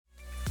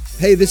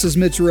Hey, this is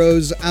Mitch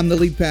Rose. I'm the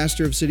lead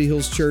pastor of City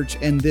Hills Church,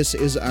 and this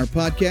is our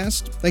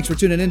podcast. Thanks for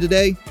tuning in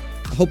today.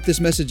 I hope this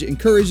message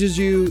encourages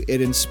you,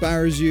 it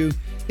inspires you,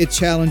 it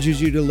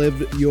challenges you to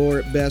live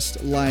your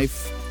best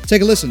life.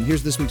 Take a listen.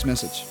 Here's this week's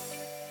message.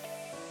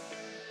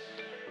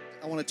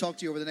 I want to talk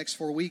to you over the next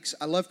 4 weeks.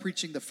 I love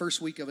preaching the first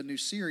week of a new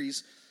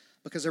series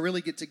because I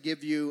really get to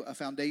give you a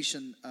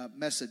foundation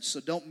message.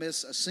 So don't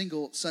miss a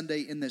single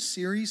Sunday in this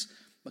series,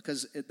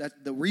 because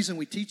the reason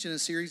we teach in a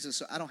series is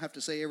so I don't have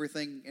to say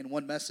everything in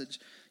one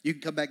message. You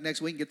can come back next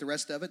week and get the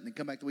rest of it, and then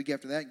come back the week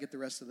after that and get the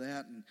rest of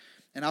that,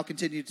 and I'll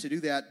continue to do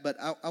that. But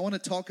I want to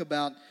talk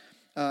about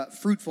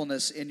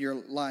fruitfulness in your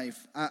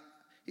life. I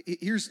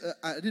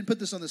didn't put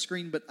this on the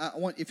screen, but I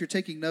want, if you're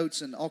taking notes,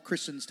 and all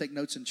Christians take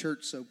notes in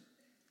church, so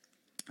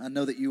I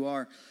know that you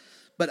are,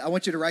 but I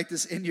want you to write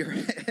this in your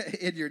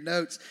in your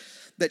notes,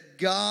 that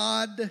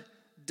God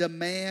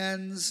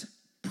demands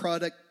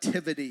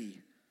productivity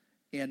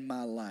in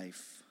my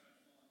life.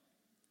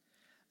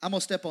 I'm going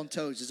to step on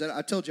toes.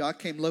 I told you I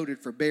came loaded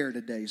for bear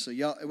today. So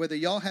y'all, whether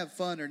y'all have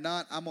fun or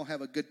not, I'm going to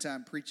have a good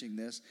time preaching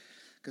this,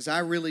 because I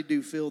really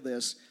do feel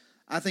this.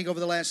 I think over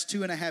the last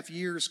 2.5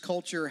 years,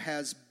 culture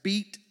has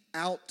beat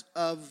out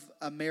of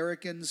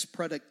Americans'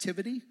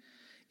 productivity.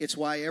 It's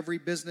why every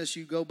business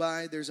you go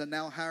by, there's a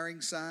now hiring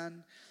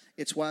sign.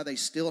 It's why they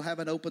still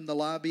haven't opened the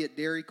lobby at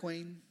Dairy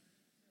Queen,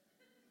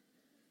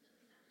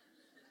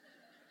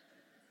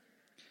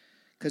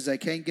 because they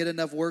can't get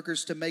enough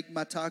workers to make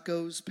my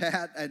tacos,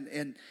 Pat,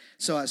 and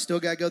so I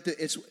still got to go through.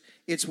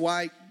 It's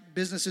why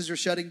businesses are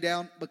shutting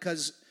down,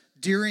 because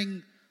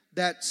during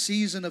that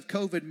season of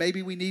COVID,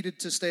 maybe we needed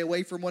to stay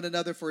away from one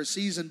another for a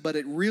season, but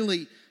it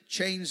really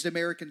changed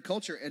American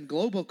culture and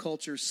global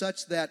culture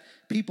such that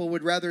people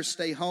would rather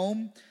stay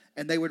home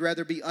and they would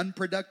rather be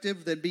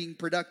unproductive than being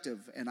productive.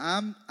 And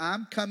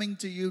I'm coming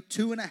to you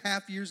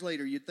 2.5 years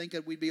later. You'd think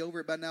that we'd be over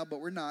it by now,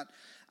 but we're not.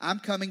 I'm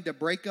coming to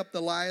break up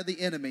the lie of the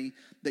enemy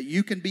that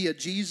you can be a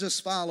Jesus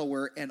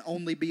follower and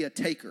only be a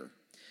taker.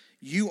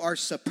 You are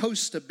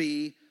supposed to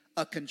be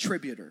a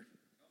contributor.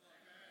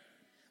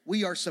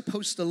 We are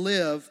supposed to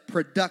live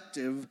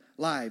productive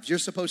lives. You're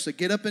supposed to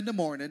get up in the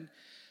morning,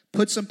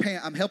 put some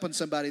pants. I'm helping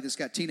somebody that's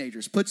got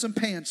teenagers. Put some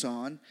pants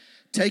on,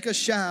 take a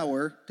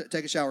shower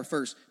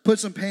first, put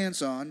some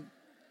pants on,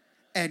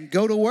 and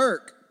go to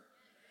work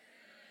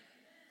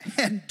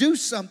and do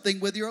something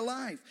with your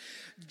life.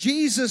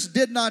 Jesus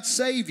did not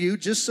save you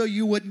just so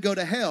you wouldn't go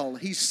to hell.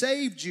 He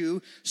saved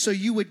you so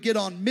you would get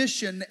on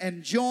mission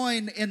and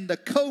join in the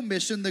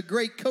co-mission, the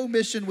great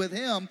co-mission with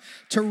Him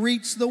to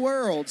reach the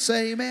world.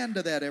 Say amen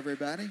to that,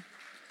 everybody.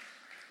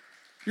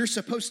 You're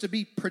supposed to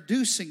be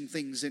producing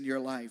things in your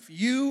life.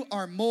 You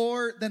are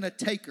more than a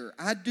taker.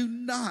 I do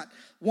not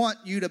want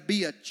you to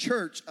be a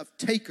church of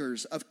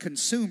takers, of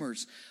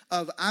consumers,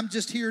 of I'm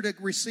just here to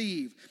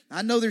receive.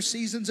 I know there's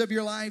seasons of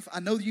your life. I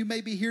know you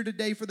may be here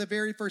today for the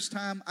very first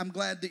time. I'm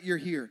glad that you're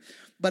here.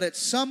 But at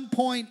some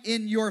point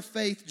in your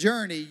faith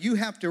journey, you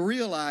have to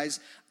realize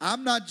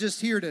I'm not just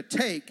here to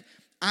take,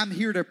 I'm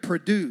here to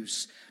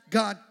produce.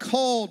 God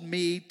called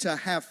me to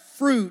have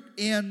fruit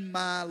in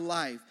my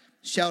life.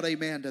 Shout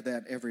amen to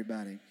that,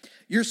 everybody.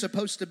 You're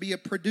supposed to be a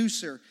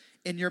producer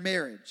in your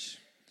marriage.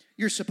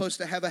 You're supposed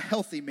to have a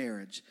healthy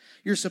marriage.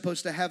 You're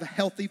supposed to have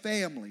healthy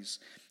families.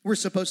 We're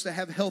supposed to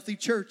have healthy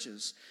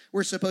churches.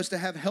 We're supposed to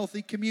have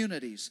healthy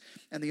communities.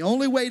 And the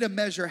only way to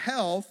measure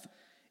health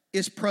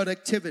is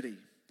productivity.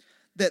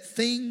 That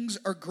things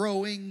are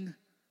growing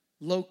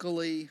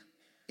locally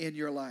in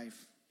your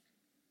life.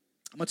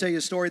 I'm going to tell you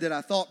a story that I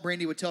thought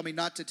Brandy would tell me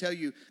not to tell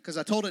you, because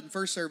I told it in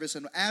first service,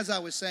 and as I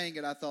was saying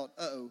it, I thought,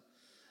 uh-oh.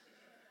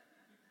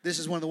 This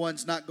is one of the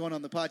ones not going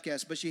on the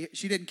podcast, but she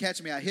didn't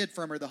catch me. I hid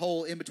from her the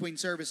whole in-between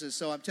services,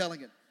 so I'm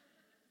telling it.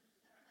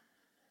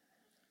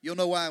 You'll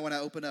know why when I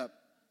open up.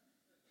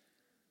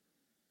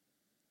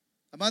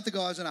 A month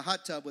ago, I was in a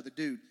hot tub with a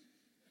dude.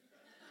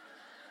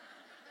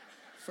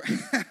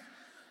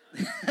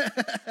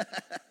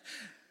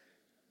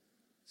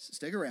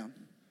 Stick around.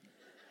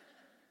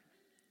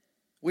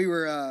 We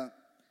were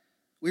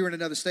in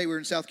another state. We were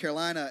in South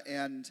Carolina,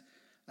 and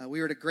we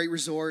were at a great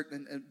resort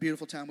and a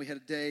beautiful time. We had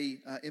a day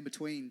in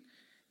between,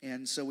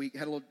 and so we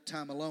had a little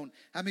time alone.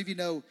 How many of you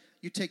know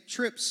you take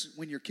trips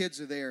when your kids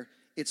are there?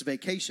 It's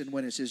vacation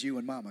when it's just you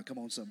and mama. Come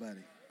on, somebody.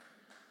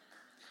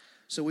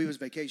 So we was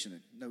vacationing,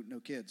 no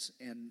kids,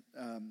 and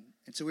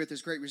so we were at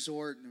this great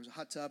resort, and there was a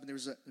hot tub, and there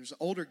was an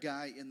older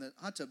guy in the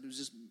hot tub. It was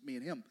just me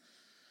and him,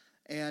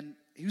 and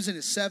he was in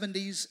his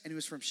 70s, and he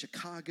was from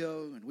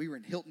Chicago, and we were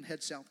in Hilton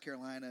Head, South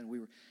Carolina, and we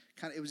were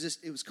it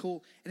was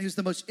cool. And he was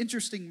the most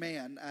interesting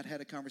man I'd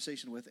had a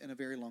conversation with in a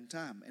very long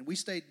time. And we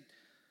stayed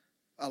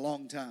a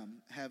long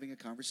time having a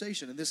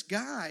conversation. And this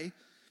guy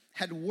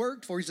had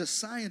worked he's a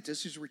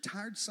scientist, he's a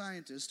retired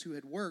scientist who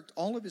had worked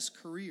all of his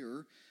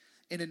career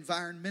in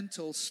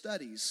environmental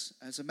studies.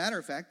 As a matter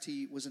of fact,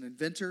 he was an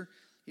inventor.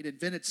 He'd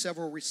invented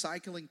several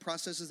recycling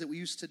processes that we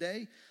use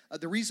today.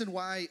 The reason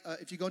why,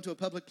 if you go into a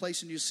public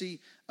place and you see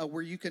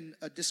where you can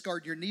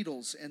discard your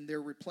needles and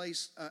they're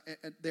replaced,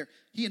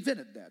 he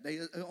invented that. He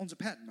owns a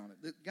patent on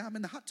it. The guy I'm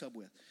in the hot tub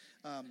with.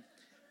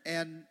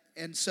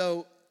 And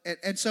so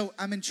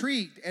I'm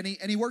intrigued, and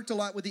he worked a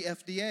lot with the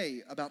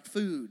FDA about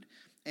food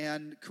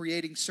and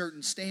creating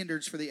certain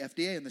standards for the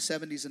FDA in the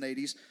 70s and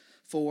 80s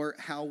for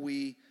how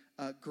we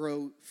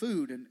grow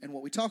food and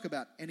what we talk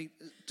about. And he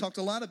talked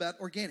a lot about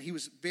organic. He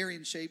was very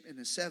in shape in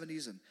his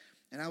 70s,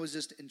 and I was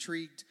just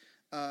intrigued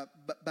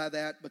by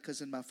that,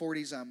 because in my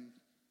 40s I'm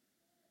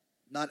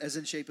not as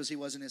in shape as he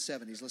was in his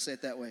 70s. Let's say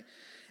it that way.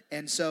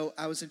 And so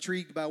I was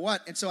intrigued by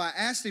what? And so I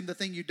asked him the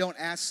thing you don't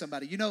ask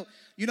somebody. You know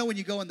when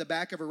you go in the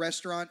back of a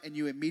restaurant and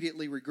you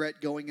immediately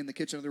regret going in the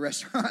kitchen of the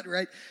restaurant,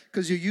 right?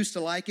 Because you used to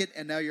like it,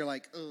 and now you're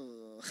like,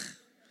 ugh,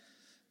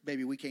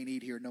 baby, we can't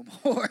eat here no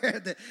more.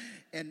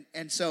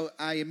 and so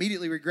I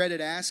immediately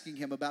regretted asking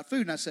him about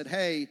food. And I said,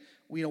 hey,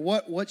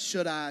 what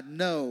should I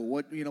know?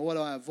 What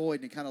do I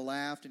avoid? And he kind of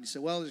laughed, and he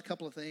said, well, there's a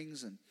couple of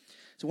things. And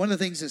so one of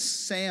the things is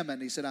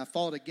salmon. He said, I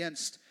fought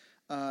against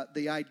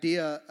the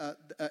idea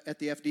at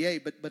the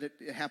FDA, but it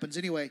happens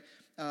anyway.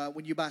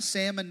 When you buy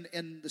salmon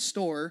in the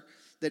store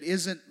that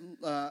isn't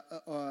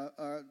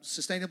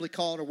sustainably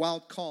caught or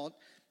wild caught,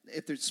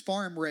 if it's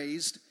farm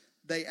raised,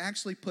 they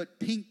actually put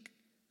pink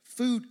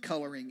food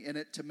coloring in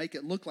it to make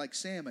it look like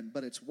salmon,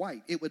 but it's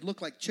white. It would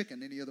look like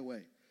chicken any other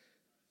way.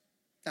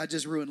 I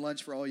just ruined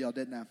lunch for all y'all,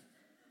 didn't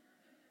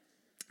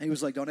I? He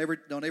was like, don't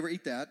ever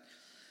eat that.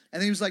 And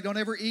then he was like, don't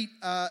ever eat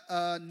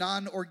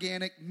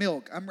non-organic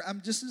milk.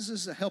 This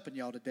is helping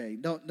y'all today.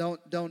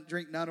 Don't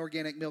drink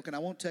non-organic milk, and I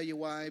won't tell you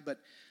why, but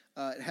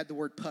it had the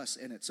word pus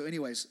in it. So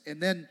anyways, and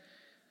then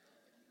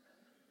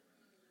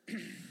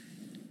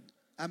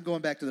I'm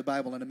going back to the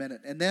Bible in a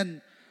minute. And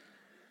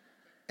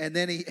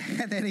then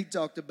he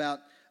talked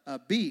about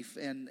beef,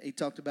 and he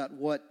talked about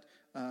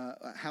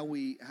how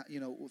we,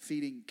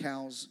 feeding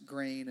cows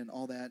grain and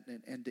all that,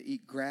 and to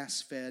eat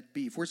grass-fed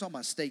beef. Where's all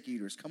my steak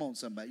eaters? Come on,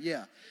 somebody.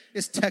 Yeah,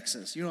 it's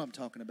Texas. You know what I'm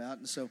talking about.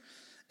 And so,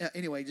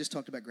 anyway, he just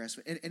talked about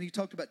grass-fed. And he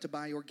talked about to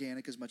buy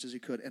organic as much as you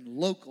could and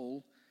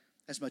local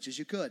as much as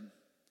you could.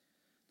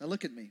 Now,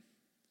 look at me.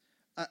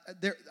 I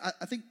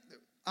think,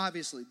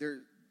 obviously,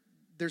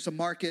 there's a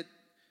market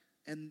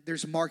and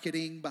there's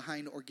marketing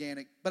behind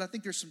organic, but I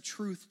think there's some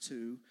truth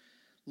to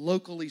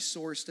locally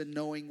sourced and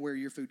knowing where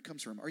your food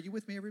comes from. Are you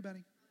with me,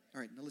 everybody?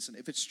 All right, now listen.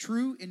 If it's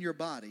true in your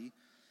body,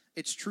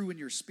 it's true in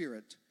your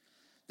spirit,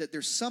 that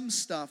there's some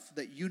stuff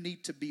that you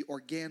need to be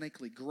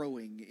organically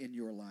growing in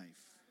your life.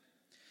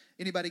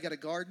 Anybody got a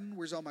garden?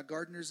 Where's all my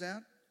gardeners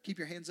at? Keep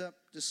your hands up,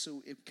 just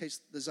so in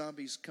case the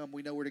zombies come,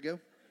 we know where to go.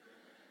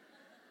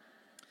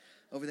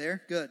 Over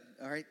there? Good.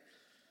 All right.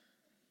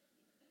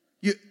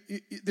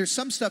 There's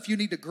some stuff you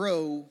need to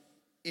grow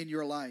in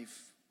your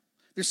life.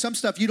 There's some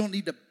stuff you don't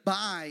need to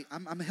buy.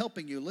 I'm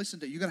helping you. Listen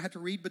to it. You're going to have to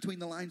read between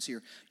the lines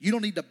here. You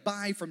don't need to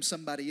buy from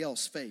somebody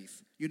else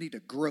faith. You need to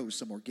grow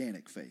some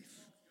organic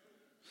faith.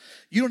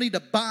 You don't need to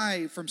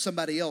buy from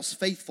somebody else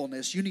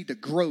faithfulness. You need to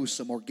grow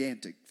some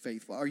organic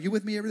faith. Are you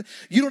with me?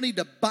 You don't need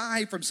to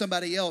buy from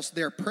somebody else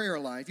their prayer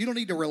life. You don't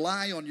need to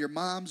rely on your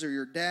mom's or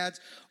your dad's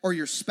or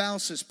your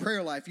spouse's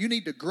prayer life. You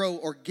need to grow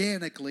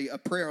organically a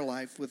prayer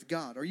life with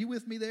God. Are you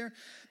with me there?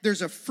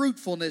 There's a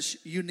fruitfulness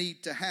you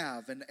need to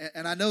have. And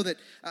I know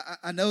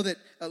that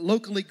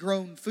locally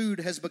grown food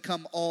has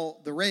become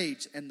all the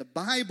rage. And the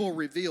Bible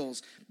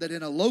reveals that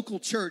in a local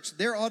church,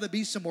 there ought to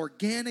be some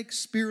organic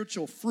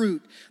spiritual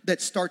fruit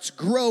that starts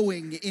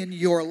growing in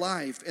your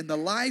life. In the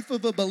life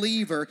of a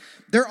believer,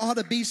 there ought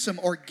to be some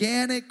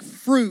organic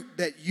fruit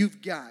that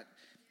you've got.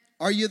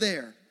 Are you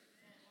there?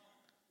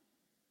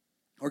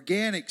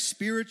 Organic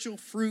spiritual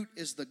fruit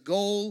is the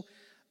goal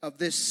of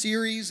this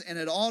series, and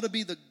it ought to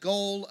be the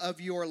goal of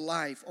your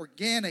life.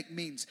 Organic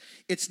means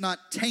it's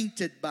not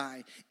tainted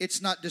by,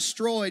 it's not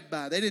destroyed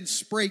by. They didn't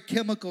spray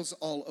chemicals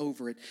all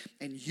over it.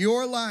 And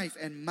your life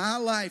and my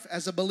life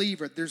as a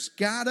believer, there's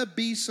got to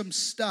be some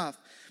stuff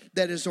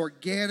that is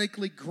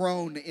organically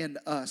grown in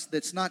us,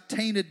 that's not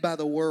tainted by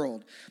the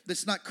world,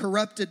 that's not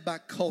corrupted by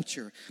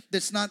culture,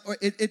 that's not,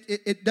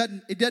 it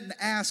doesn't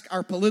ask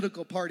our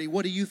political party,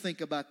 what do you think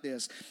about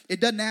this?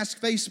 It doesn't ask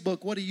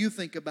Facebook, what do you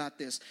think about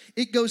this?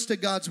 It goes to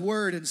God's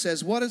word and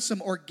says, what is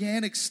some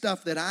organic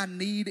stuff that I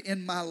need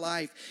in my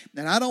life?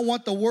 And I don't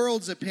want the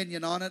world's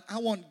opinion on it, I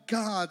want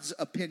God's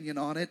opinion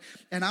on it,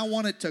 and I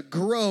want it to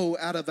grow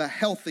out of a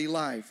healthy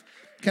life.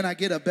 Can I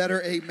get a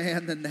better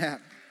amen than that?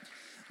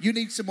 You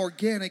need some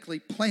organically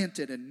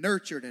planted and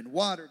nurtured and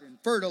watered and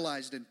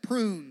fertilized and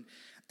pruned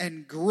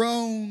and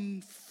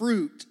grown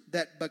fruit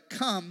that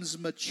becomes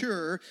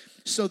mature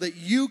so that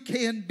you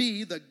can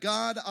be the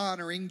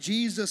God-honoring,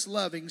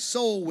 Jesus-loving,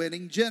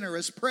 soul-winning,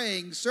 generous,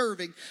 praying,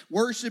 serving,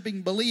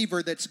 worshiping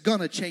believer that's going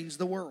to change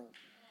the world.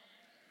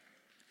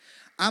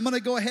 I'm going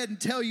to go ahead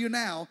and tell you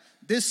now,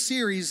 this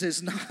series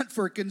is not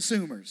for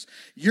consumers.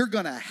 You're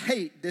going to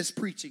hate this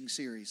preaching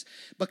series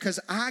because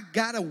I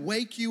got to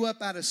wake you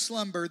up out of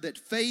slumber that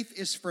faith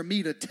is for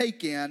me to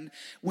take in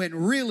when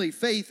really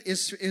faith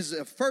is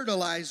a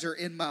fertilizer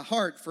in my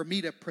heart for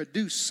me to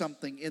produce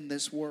something in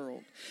this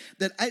world.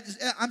 That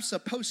I'm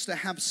supposed to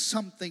have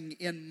something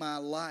in my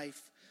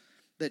life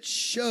that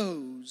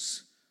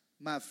shows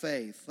my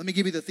faith. Let me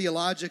give you the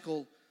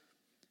theological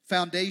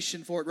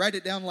foundation for it. Write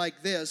it down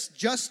like this.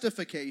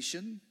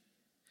 Justification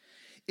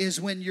is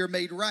when you're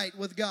made right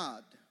with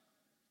God.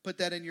 Put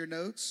that in your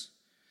notes.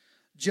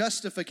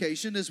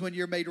 Justification is when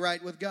you're made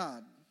right with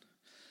God.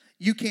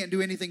 You can't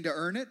do anything to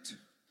earn it.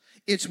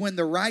 It's when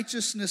the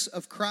righteousness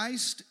of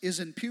Christ is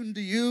imputed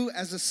to you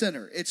as a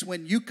sinner. It's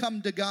when you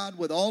come to God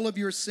with all of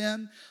your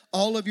sin,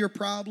 all of your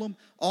problem,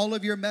 all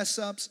of your mess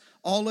ups,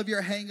 all of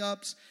your hang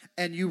ups,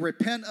 and you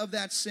repent of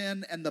that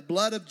sin, and the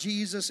blood of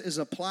Jesus is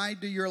applied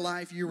to your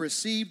life. You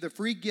receive the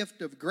free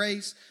gift of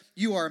grace.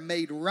 You are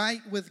made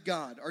right with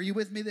God. Are you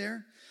with me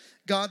there?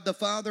 God the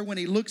Father, when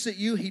He looks at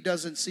you, He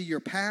doesn't see your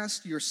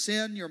past, your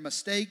sin, your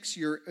mistakes,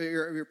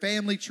 your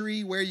family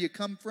tree, where you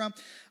come from.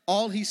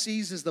 All He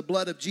sees is the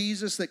blood of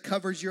Jesus that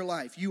covers your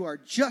life. You are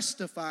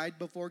justified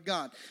before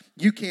God.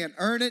 You can't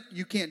earn it.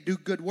 You can't do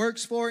good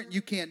works for it.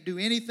 You can't do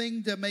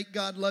anything to make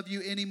God love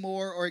you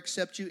anymore or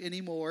accept you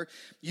anymore.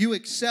 You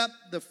accept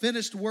the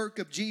finished work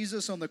of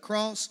Jesus on the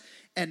cross,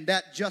 and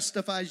that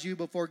justifies you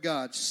before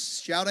God.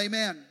 Shout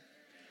amen.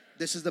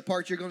 This is the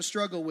part you're going to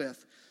struggle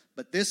with.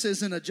 But this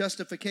isn't a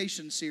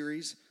justification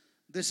series.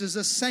 This is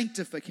a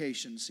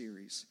sanctification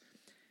series.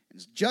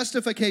 And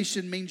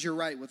justification means you're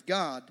right with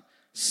God.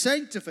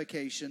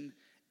 Sanctification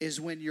is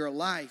when your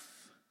life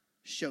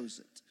shows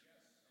it.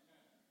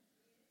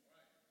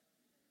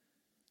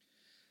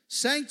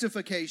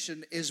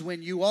 Sanctification is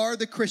when you are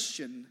the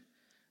Christian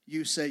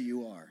you say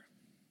you are.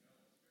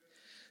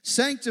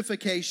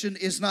 Sanctification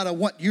is not a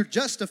one, you're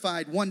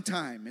justified one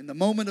time in the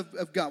moment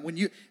of God.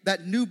 When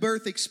that new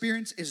birth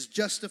experience is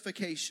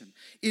justification.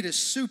 It is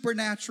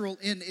supernatural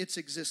in its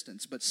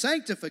existence. But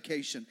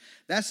sanctification,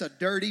 that's a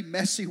dirty,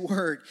 messy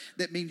word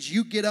that means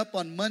you get up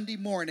on Monday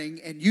morning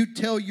and you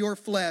tell your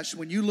flesh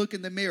when you look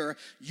in the mirror,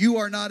 you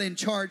are not in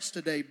charge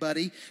today,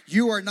 buddy.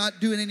 You are not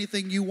doing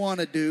anything you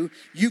want to do.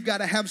 You've got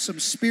to have some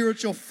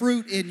spiritual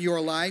fruit in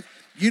your life.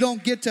 You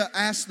don't get to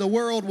ask the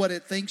world what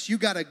it thinks. You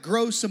got to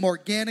grow some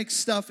organic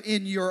stuff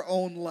in your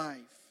own life.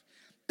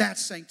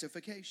 That's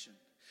sanctification.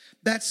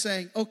 That's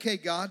saying, okay,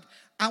 God,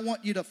 I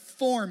want you to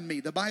form me.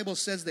 The Bible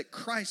says that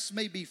Christ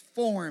may be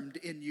formed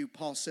in you,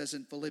 Paul says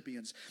in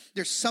Philippians.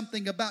 There's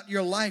something about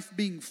your life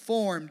being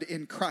formed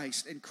in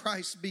Christ and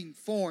Christ being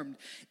formed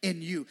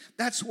in you.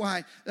 That's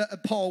why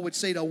Paul would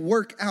say to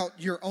work out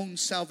your own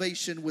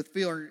salvation with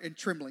fear and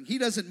trembling. He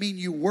doesn't mean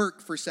you work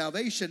for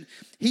salvation.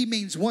 He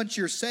means once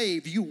you're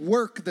saved, you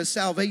work the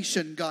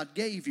salvation God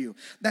gave you.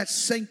 That's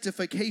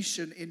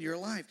sanctification in your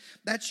life.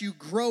 That's you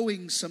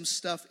growing some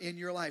stuff in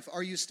your life.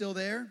 Are you still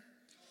there?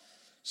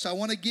 So I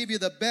want to give you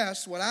the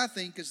best, what I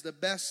think is the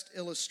best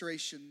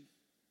illustration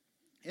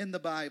in the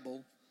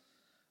Bible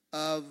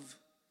of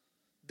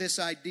this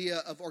idea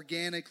of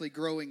organically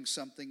growing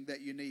something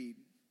that you need.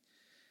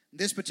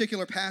 This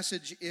particular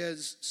passage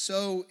is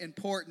so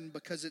important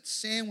because it's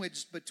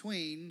sandwiched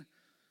between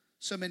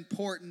some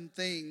important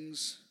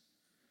things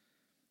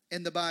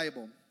in the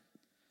Bible.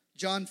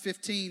 John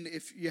 15,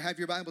 if you have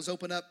your Bibles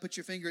open up, put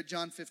your finger at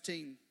John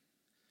 15.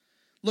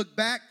 Look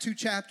back 2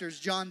 chapters,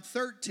 John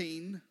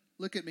 13,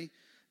 look at me.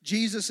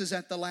 Jesus is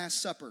at the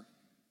Last Supper.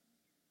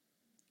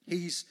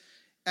 He's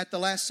at the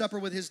Last Supper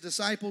with his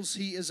disciples.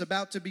 He is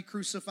about to be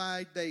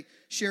crucified. They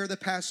share the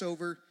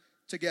Passover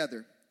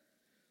together.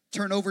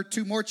 Turn over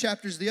 2 more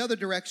chapters the other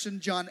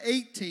direction. John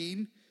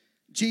 18,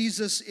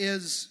 Jesus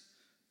is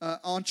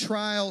on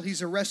trial.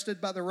 He's arrested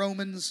by the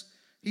Romans.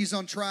 He's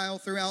on trial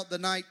throughout the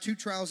night. 2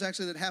 trials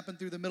actually that happened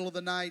through the middle of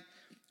the night.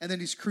 And then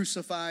he's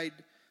crucified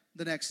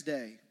the next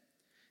day.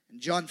 And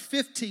John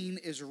 15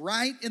 is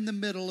right in the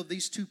middle of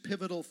these 2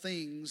 pivotal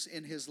things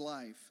in his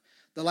life.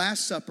 The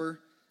Last Supper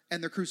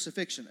and the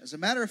crucifixion. As a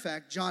matter of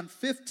fact, John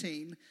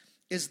 15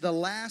 is the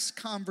last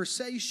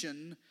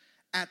conversation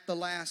at the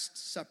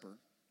Last Supper.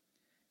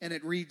 And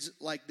it reads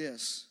like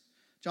this.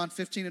 John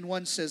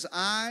 15:1 says,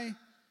 I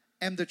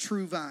am the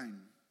true vine,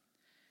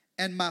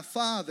 and my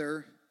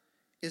Father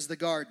is the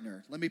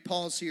gardener. Let me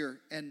pause here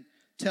and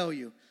tell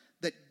you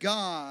that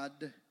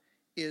God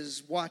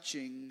is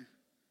watching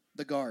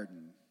the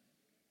garden.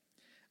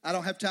 I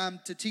don't have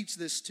time to teach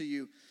this to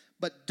you,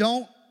 but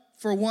don't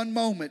for one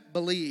moment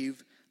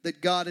believe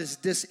that God is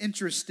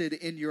disinterested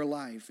in your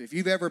life. If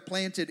you've ever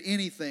planted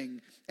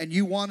anything and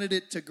you wanted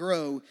it to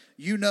grow,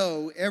 you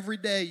know every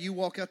day you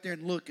walk out there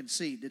and look and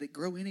see, did it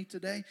grow any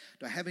today?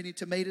 Do I have any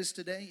tomatoes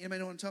today? Anybody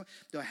know what I'm talking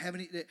about? Do I have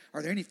any?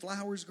 Are there any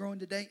flowers growing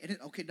today?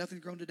 Okay,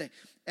 nothing's growing today.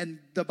 And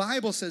the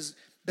Bible says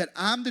that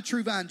I'm the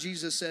true vine,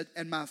 Jesus said,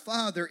 and my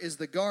Father is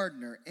the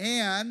gardener.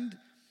 And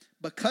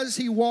because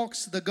he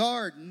walks the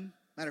garden,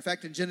 matter of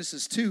fact, in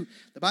Genesis 2,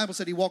 the Bible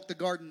said he walked the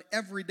garden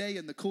every day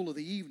in the cool of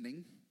the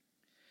evening.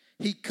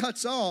 He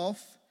cuts off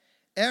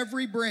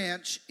every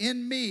branch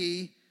in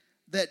me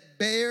that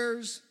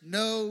bears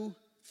no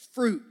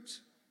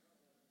fruit.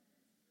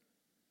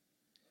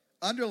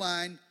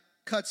 Underline,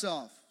 cuts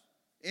off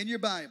in your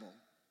Bible.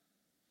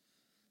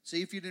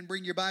 See, if you didn't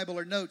bring your Bible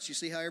or notes, you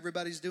see how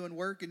everybody's doing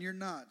work and you're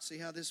not. See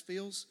how this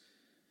feels?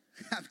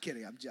 I'm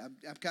kidding.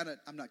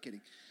 I'm not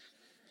kidding.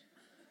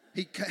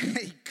 He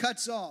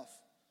cuts off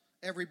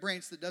every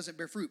branch that doesn't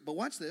bear fruit. But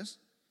watch this.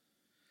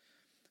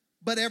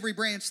 But every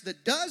branch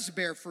that does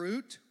bear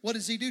fruit, what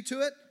does he do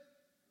to it?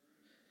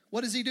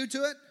 What does he do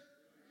to it?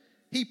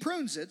 He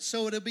prunes it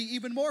so it'll be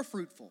even more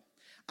fruitful.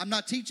 I'm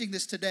not teaching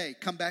this today.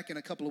 Come back in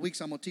a couple of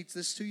weeks. I'm going to teach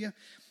this to you.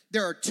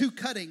 There are two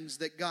cuttings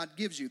that God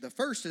gives you. The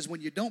first is when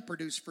you don't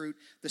produce fruit.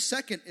 The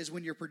second is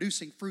when you're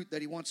producing fruit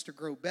that he wants to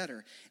grow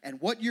better.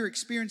 And what you're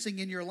experiencing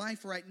in your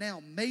life right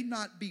now may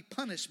not be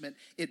punishment.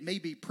 It may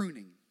be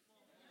pruning.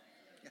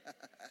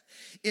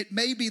 It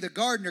may be the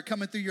gardener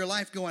coming through your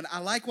life going, I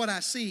like what I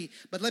see,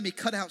 but let me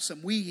cut out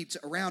some weeds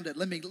around it.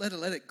 Let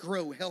it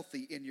grow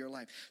healthy in your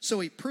life. So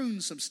he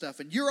prunes some stuff,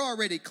 and you're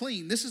already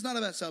clean. This is not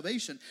about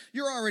salvation.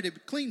 You're already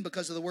clean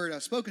because of the word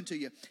I've spoken to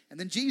you. And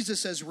then Jesus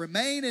says,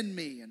 remain in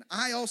me, and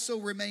I also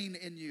remain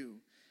in you.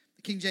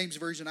 The King James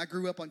Version, I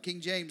grew up on King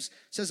James,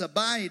 says,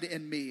 abide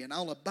in me, and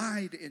I'll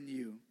abide in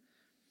you.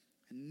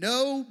 And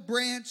no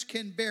branch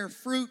can bear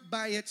fruit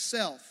by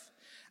itself.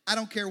 I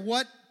don't care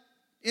what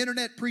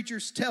internet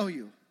preachers tell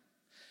you.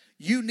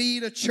 You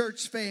need a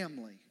church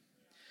family.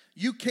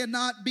 You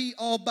cannot be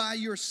all by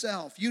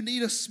yourself. You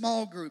need a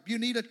small group. You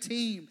need a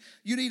team.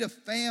 You need a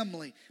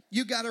family.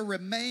 You got to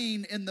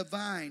remain in the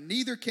vine.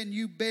 Neither can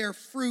you bear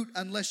fruit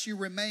unless you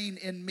remain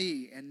in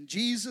me. And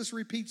Jesus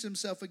repeats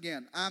himself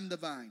again. I'm the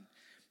vine.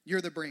 You're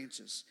the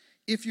branches.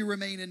 If you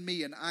remain in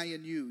me and I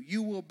in you,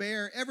 you will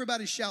bear,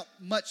 everybody shout,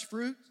 much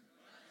fruit.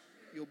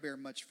 You'll bear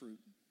much fruit.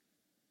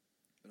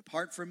 But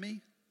apart from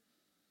me,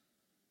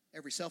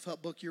 every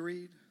self-help book you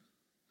read,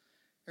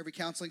 every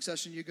counseling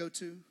session you go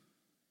to,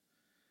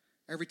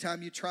 every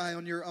time you try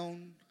on your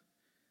own,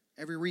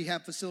 every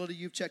rehab facility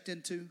you've checked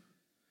into,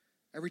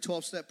 every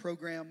 12-step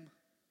program,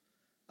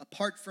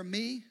 apart from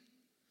me,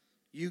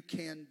 you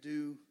can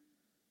do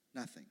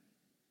nothing.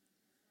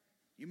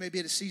 You may be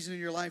at a season in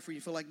your life where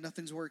you feel like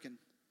nothing's working.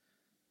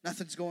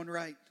 Nothing's going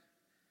right.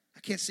 I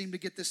can't seem to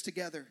get this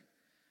together.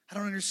 I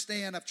don't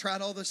understand. I've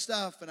tried all this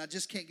stuff and I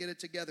just can't get it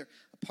together.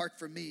 Apart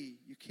from me,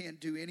 you can't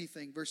do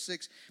anything. Verse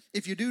 6,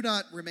 if you do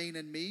not remain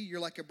in me, you're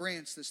like a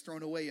branch that's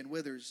thrown away and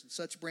withers. And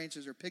such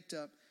branches are picked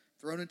up,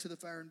 thrown into the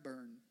fire and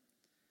burned.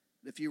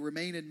 If you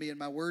remain in me and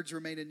my words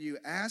remain in you,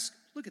 ask,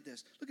 look at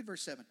this. Look at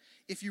verse 7.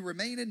 If you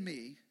remain in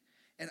me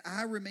and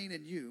I remain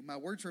in you, my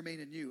words remain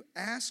in you,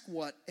 ask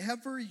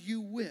whatever you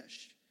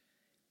wish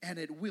and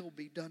it will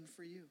be done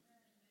for you.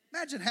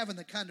 Imagine having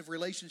the kind of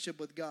relationship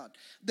with God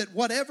that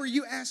whatever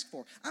you ask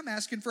for, I'm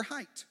asking for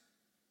height.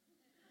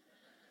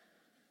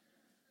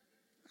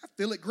 I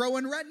feel it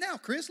growing right now,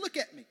 Chris. Look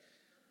at me.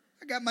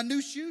 I got my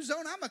new shoes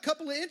on. I'm a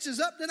couple of inches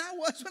up than I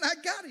was when I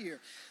got here.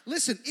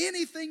 Listen,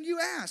 anything you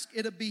ask,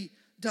 it'll be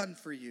done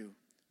for you.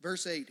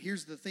 Verse 8,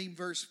 here's the theme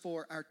verse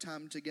for our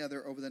time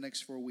together over the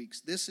next 4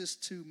 weeks. This is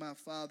to my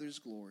Father's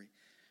glory,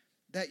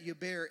 that you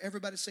bear,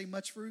 everybody say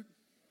much fruit?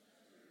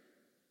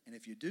 And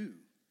if you do,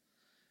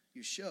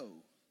 you show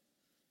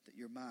that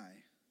you're my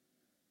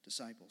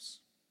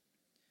disciples.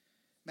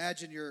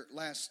 Imagine your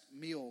last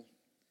meal.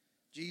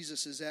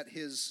 Jesus is at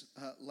his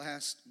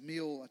last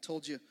meal. I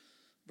told you,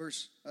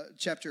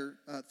 chapter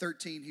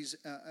 13, he's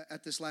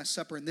at this Last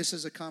Supper, and this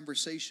is a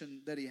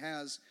conversation that he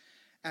has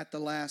at the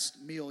last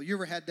meal. You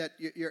ever had that,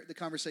 the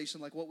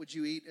conversation like, what would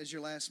you eat as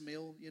your last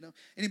meal? You know,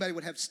 anybody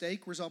would have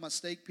steak. Where's all my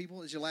steak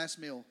people? Is your last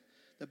meal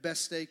the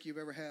best steak you've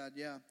ever had?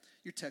 Yeah,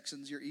 you're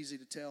Texans. You're easy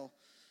to tell.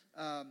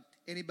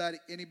 Anybody?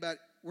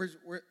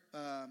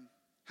 How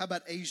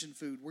about Asian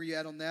food? Where you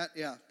at on that?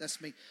 Yeah, that's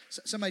me.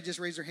 Somebody just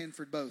raise their hand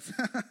for both.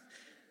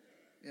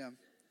 Yeah.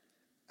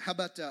 How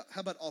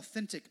about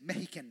authentic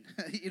Mexican?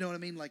 You know what I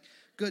mean? Like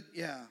good.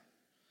 Yeah.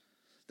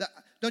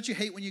 Don't you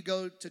hate when you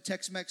go to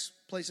Tex-Mex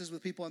places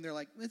with people and they're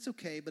like, it's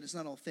okay, but it's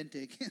not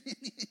authentic.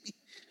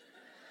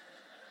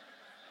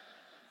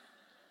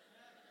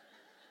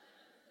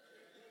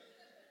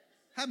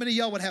 How many of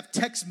y'all would have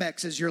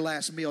Tex-Mex as your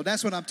last meal?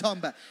 That's what I'm talking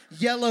about.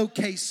 Yellow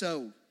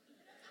queso.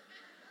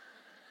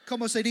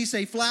 Como se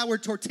dice flour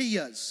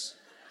tortillas.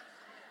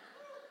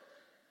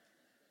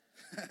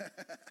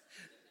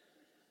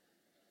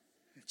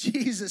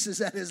 Jesus is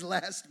at his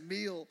last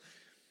meal.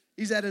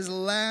 He's at his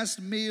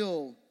last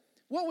meal.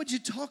 What would you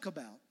talk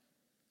about?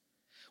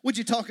 Would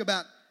you talk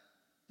about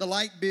the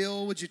light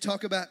bill? Would you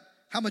talk about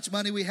how much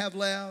money we have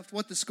left?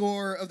 What the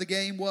score of the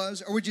game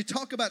was? Or would you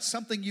talk about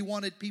something you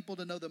wanted people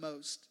to know the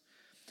most?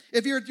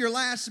 If you're at your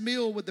last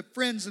meal with the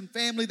friends and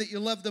family that you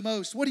love the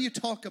most, what do you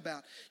talk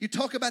about? You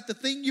talk about the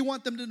thing you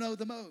want them to know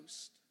the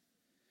most.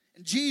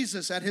 And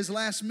Jesus at his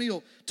last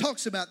meal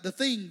talks about the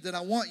thing that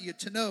I want you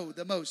to know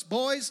the most.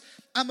 Boys,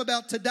 I'm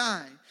about to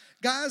die.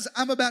 Guys,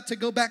 I'm about to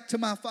go back to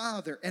my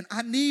Father, and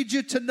I need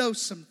you to know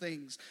some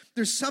things.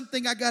 There's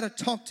something I got to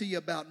talk to you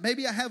about.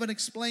 Maybe I haven't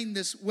explained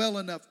this well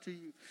enough to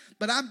you,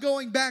 but I'm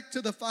going back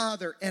to the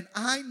Father, and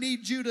I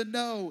need you to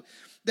know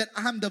that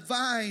I'm the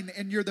vine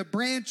and you're the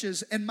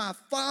branches, and my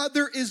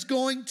Father is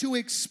going to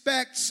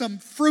expect some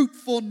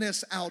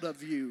fruitfulness out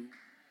of you.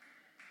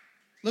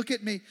 Look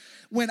at me.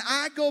 When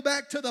I go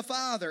back to the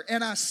Father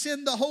and I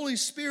send the Holy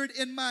Spirit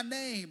in my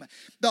name,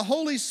 the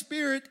Holy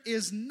Spirit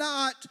is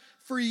not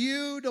for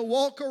you to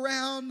walk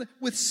around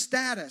with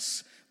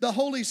status. The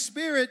Holy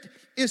Spirit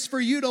is for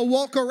you to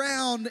walk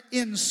around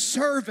in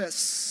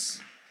service.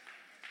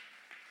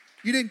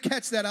 You didn't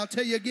catch that. I'll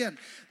tell you again.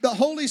 The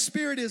Holy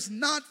Spirit is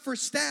not for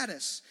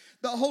status.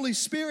 The Holy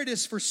Spirit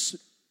is for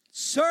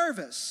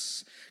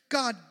service.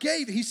 God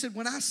gave, he said,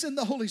 when I send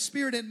the Holy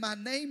Spirit in my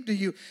name to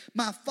you,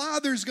 my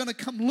Father's going to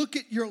come look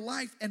at your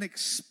life and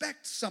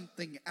expect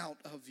something out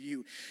of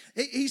you.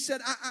 He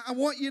said, I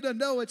want you to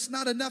know it's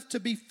not enough to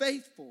be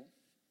faithful.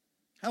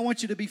 I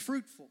want you to be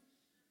fruitful.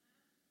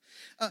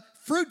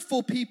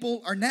 Fruitful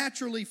people are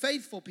naturally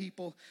faithful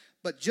people,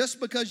 but just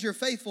because you're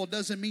faithful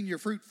doesn't mean you're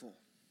fruitful.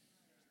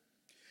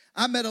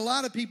 I met a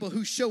lot of people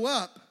who show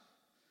up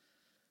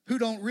who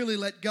don't really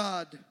let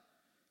God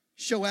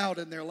show out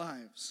in their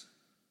lives.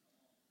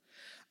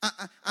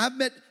 I've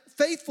met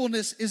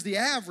faithfulness is the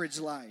average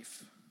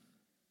life.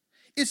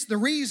 It's the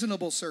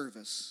reasonable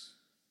service.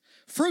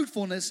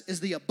 Fruitfulness is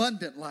the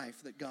abundant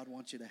life that God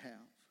wants you to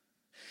have.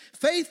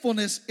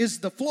 Faithfulness is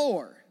the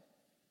floor.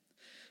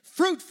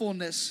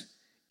 Fruitfulness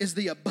is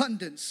the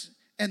abundance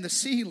and the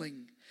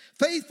ceiling.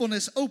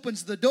 Faithfulness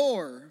opens the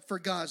door for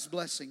God's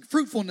blessing.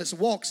 Fruitfulness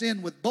walks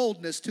in with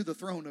boldness to the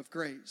throne of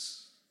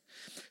grace.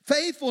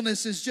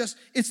 Faithfulness is just,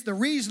 it's the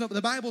reasonable.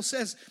 The Bible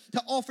says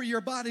to offer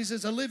your bodies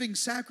as a living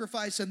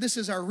sacrifice, and this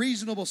is our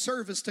reasonable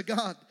service to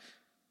God.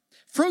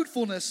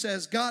 Fruitfulness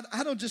says, God,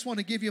 I don't just want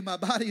to give you my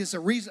body as a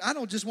reason. I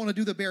don't just want to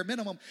do the bare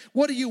minimum.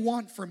 What do you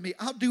want from me?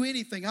 I'll do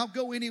anything. I'll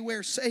go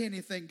anywhere, say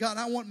anything. God,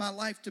 I want my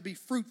life to be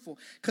fruitful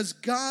because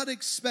God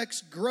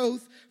expects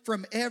growth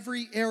from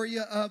every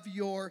area of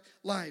your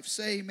life.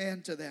 Say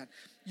amen to that.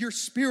 Your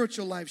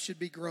spiritual life should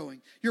be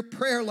growing. Your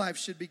prayer life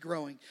should be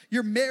growing.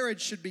 Your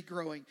marriage should be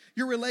growing.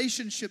 Your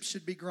relationships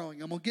should be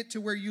growing. I'm going to get to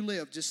where you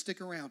live. Just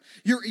stick around.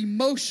 Your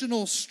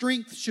emotional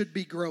strength should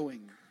be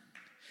growing.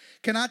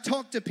 Can I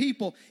talk to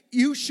people?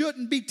 You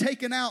shouldn't be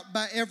taken out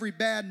by every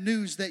bad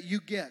news that you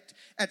get.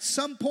 At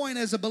some point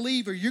as a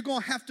believer, you're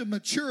going to have to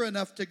mature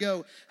enough to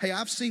go, hey,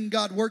 I've seen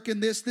God work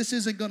in this. This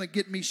isn't going to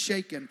get me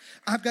shaken.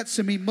 I've got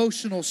some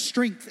emotional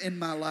strength in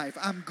my life.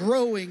 I'm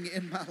growing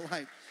in my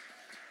life.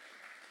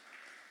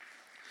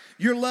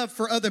 Your love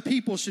for other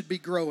people should be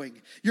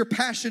growing. Your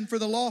passion for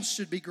the lost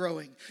should be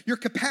growing. Your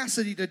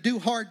capacity to do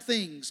hard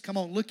things. Come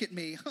on, look at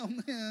me.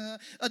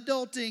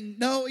 Adulting.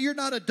 No, you're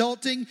not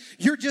adulting.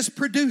 You're just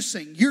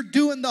producing. You're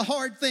doing the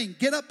hard thing.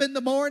 Get up in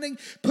the morning,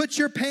 put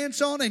your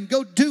pants on, and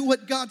go do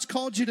what God's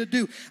called you to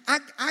do. I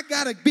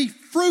got to be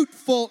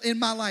fruitful in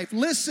my life.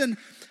 Listen,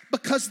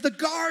 because the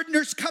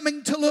gardener's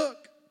coming to look.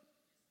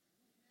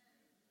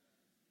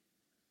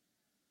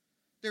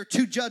 There are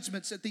two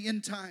judgments at the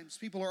end times.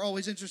 People are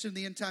always interested in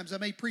the end times. I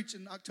may preach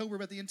in October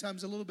about the end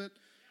times a little bit.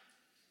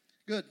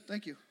 Good,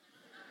 thank you.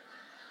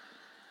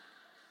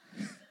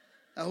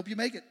 I hope you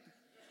make it.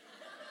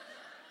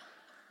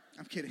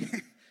 I'm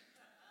kidding.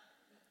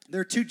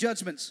 There are two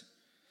judgments.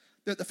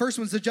 The first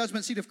one's the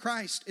judgment seat of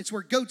Christ. It's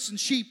where goats and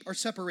sheep are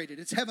separated.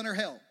 It's heaven or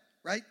hell,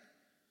 right?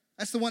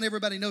 That's the one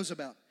everybody knows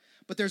about.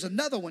 But there's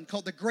another one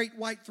called the Great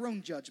White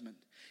Throne Judgment.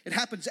 It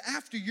happens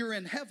after you're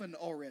in heaven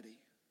already.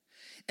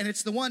 And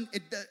it's the one,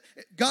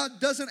 God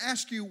doesn't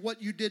ask you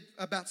what you did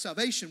about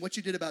salvation, what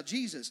you did about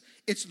Jesus.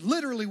 It's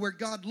literally where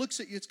God looks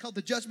at you. It's called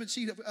the judgment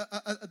seat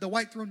of the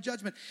white throne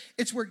judgment.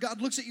 It's where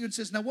God looks at you and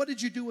says, now what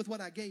did you do with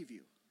what I gave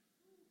you?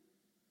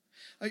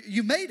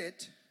 You made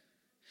it,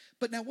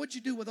 but now what'd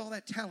you do with all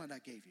that talent I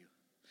gave you?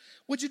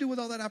 What'd you do with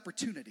all that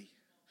opportunity?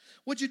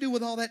 What'd you do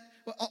with all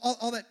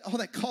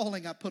that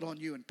calling I put on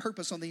you and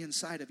purpose on the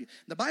inside of you?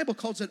 The Bible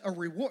calls it a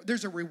reward.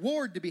 There's a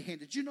reward to be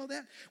handed. Did you know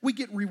that? We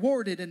get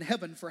rewarded in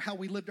heaven for how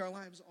we lived our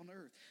lives on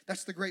earth.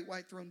 That's the great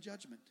white throne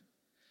judgment.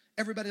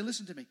 Everybody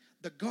listen to me.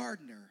 The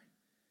gardener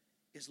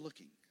is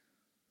looking.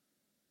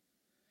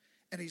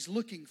 And he's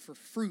looking for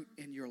fruit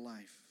in your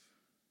life.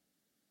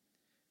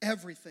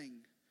 Everything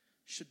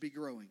should be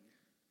growing.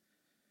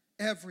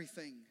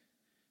 Everything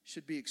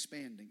should be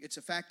expanding. It's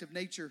a fact of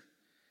nature.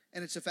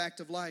 And it's a fact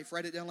of life.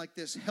 Write it down like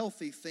this.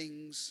 Healthy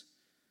things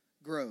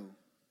grow.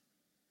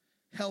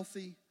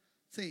 Healthy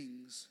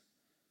things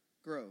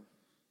grow.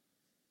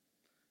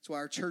 That's why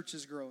our church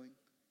is growing.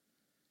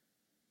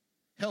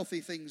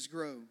 Healthy things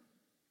grow.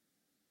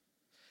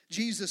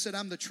 Jesus said,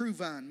 I'm the true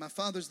vine. My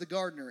Father's the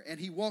gardener. And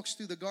he walks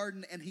through the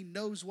garden and he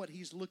knows what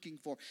he's looking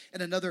for.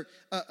 In another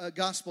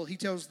gospel, he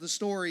tells the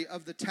story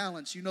of the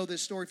talents. You know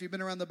this story if you've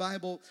been around the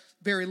Bible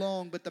very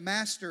long. But the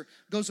master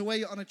goes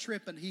away on a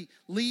trip and he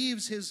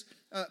leaves his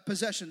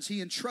possessions.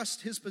 He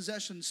entrusts his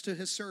possessions to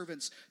his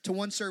servants. To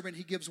one servant,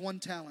 he gives 1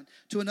 talent.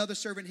 To another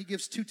servant, he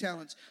gives 2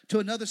 talents. To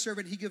another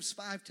servant, he gives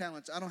 5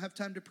 talents. I don't have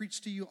time to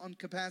preach to you on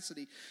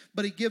capacity.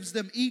 But he gives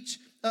them each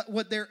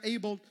what they're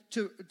able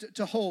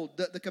to hold,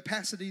 the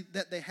capacity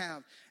that they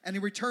have. And he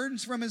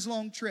returns from his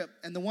long trip,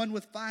 and the one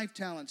with 5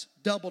 talents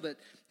doubled it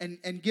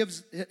and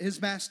gives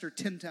his master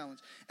 10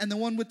 talents. And the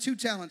one with 2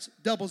 talents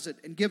doubles it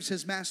and gives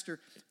his master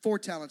 4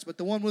 talents. But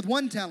the one with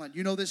 1 talent,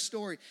 you know this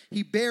story,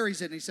 he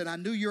buries it, and he said, I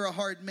knew you're a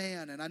hard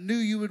man, and I knew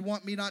you would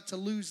want me not to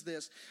lose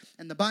this.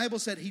 And the Bible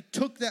said he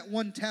took that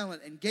 1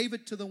 talent and gave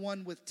it to the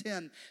one with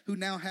 10, who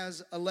now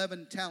has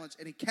 11 talents.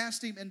 And he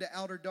cast him into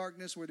outer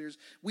darkness where there's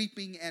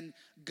weeping and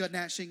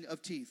gnashing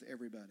of teeth,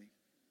 everybody.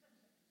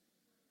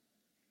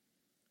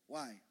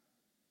 Why?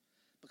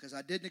 Because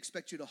I didn't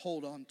expect you to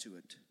hold on to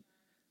it.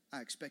 I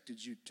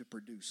expected you to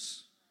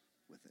produce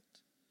with it.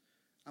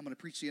 I'm going to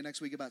preach to you next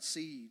week about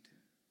seed.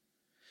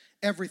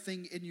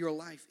 Everything in your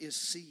life is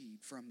seed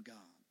from God.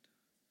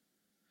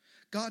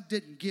 God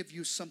didn't give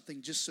you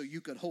something just so you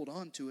could hold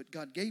on to it.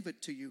 God gave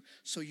it to you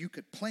so you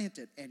could plant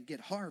it and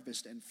get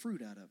harvest and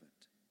fruit out of it.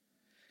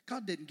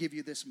 God didn't give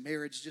you this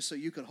marriage just so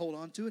you could hold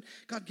on to it.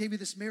 God gave you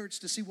this marriage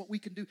to see what we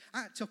can do.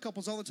 I tell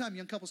couples all the time,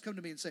 young couples come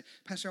to me and say,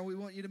 Pastor, we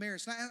want you to marry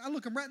us. And I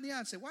look them right in the eye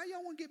and say, why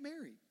y'all want to get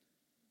married?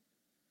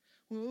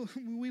 Well,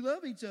 we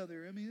love each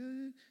other. I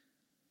mean,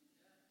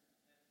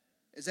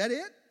 is that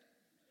it?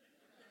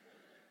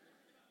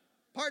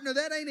 Partner,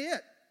 that ain't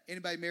it.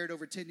 Anybody married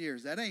over 10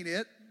 years? That ain't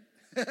it.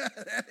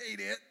 That ain't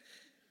it.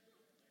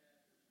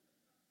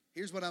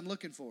 Here's what I'm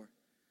looking for.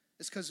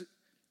 It's because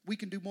we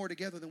can do more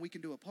together than we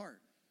can do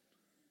apart.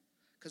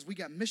 Because we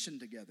got mission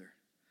together.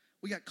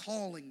 We got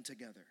calling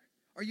together.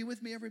 Are you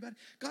with me, everybody?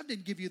 God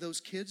didn't give you those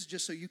kids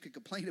just so you could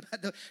complain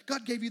about them.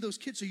 God gave you those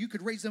kids so you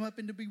could raise them up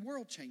into be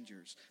world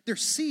changers. They're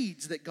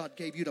seeds that God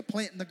gave you to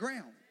plant in the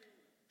ground.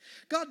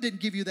 God didn't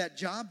give you that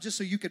job just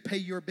so you could pay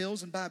your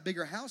bills and buy a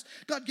bigger house.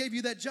 God gave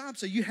you that job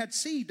so you had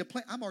seed to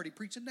plant. I'm already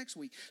preaching next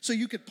week. So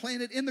you could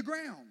plant it in the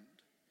ground.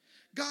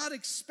 God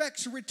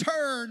expects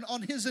return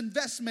on his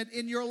investment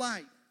in your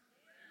life.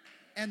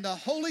 And the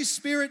Holy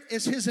Spirit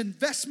is his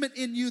investment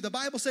in you. The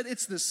Bible said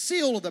it's the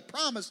seal of the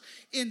promise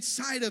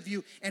inside of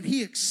you. And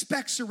he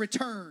expects a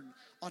return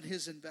on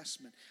his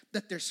investment.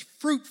 That there's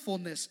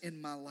fruitfulness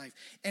in my life.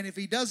 And if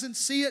he doesn't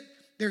see it,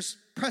 there's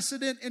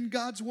precedent in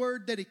God's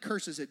word that he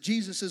curses it.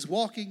 Jesus is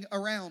walking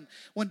around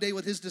one day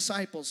with his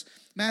disciples.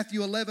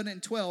 Matthew 11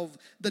 and 12.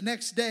 The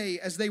next day,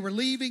 as they were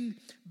leaving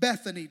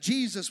Bethany,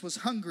 Jesus was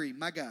hungry.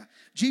 My God.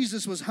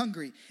 Jesus was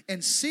hungry.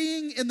 And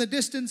seeing in the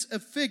distance a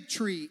fig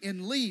tree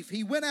in leaf,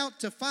 he went out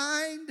to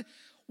find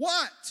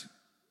what?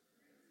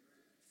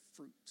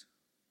 Fruit.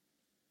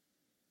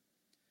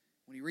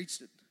 When he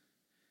reached it,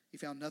 he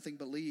found nothing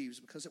but leaves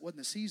because it wasn't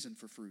the season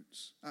for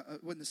fruits.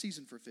 It wasn't the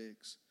season for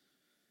figs.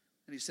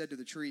 And he said to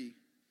the tree,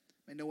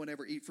 may no one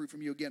ever eat fruit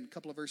from you again. A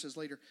couple of verses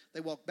later,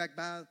 they walked back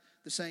by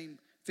the same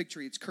fig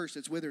tree. It's cursed,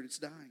 it's withered, it's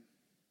dying.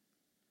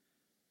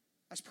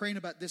 I was praying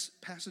about this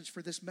passage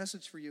for this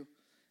message for you.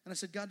 And I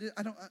said, God,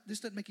 this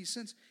doesn't make any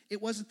sense.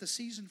 It wasn't the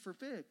season for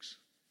figs.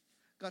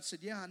 God said,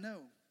 yeah, I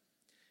know.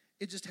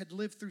 It just had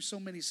lived through so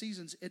many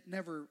seasons, it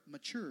never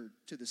matured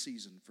to the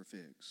season for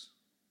figs.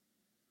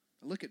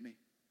 Now look at me.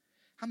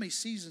 How many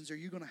seasons are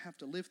you going to have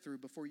to live through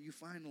before you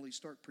finally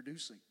start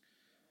producing?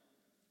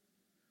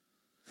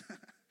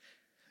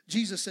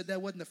 Jesus said that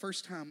wasn't the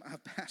first time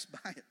I've passed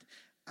by it.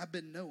 I've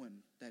been knowing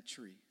that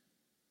tree.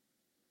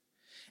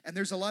 And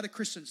there's a lot of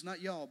Christians,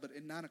 not y'all, but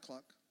in 9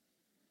 o'clock.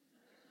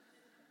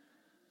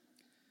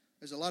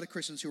 There's a lot of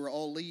Christians who are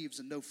all leaves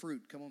and no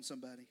fruit. Come on,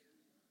 somebody.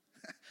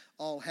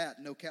 All hat,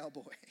 no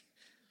cowboy.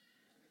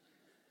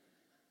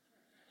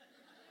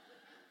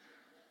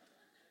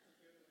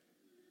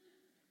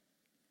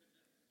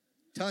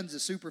 Tons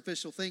of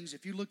superficial things.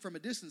 If you look from a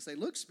distance, they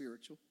look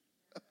spiritual.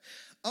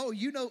 Oh,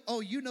 you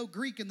know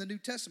Greek in the New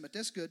Testament.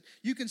 That's good.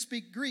 You can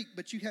speak Greek,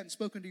 but you hadn't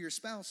spoken to your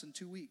spouse in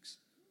 2 weeks.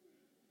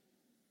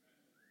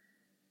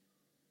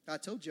 I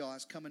told y'all I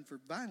was coming for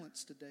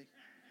violence today.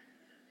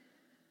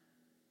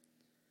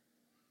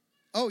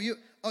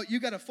 You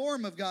got a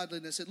form of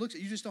godliness. It looks,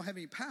 you just don't have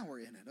any power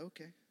in it.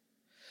 Okay.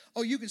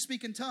 Oh, you can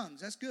speak in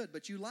tongues. That's good,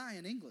 but you lie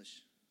in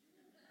English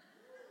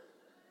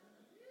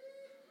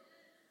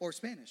or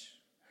Spanish.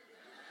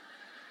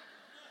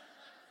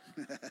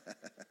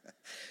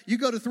 You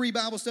go to 3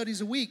 Bible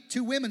studies a week,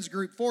 2 women's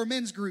group, 4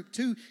 men's group,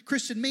 2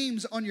 Christian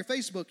memes on your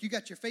Facebook. You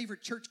got your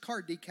favorite church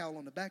card decal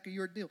on the back of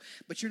your deal,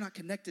 but you're not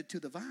connected to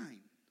the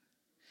vine.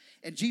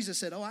 And Jesus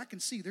said, I can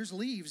see there's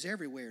leaves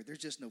everywhere. There's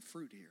just no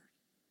fruit here.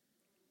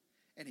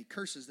 And he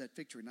curses that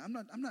fig tree. Now,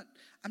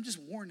 I'm just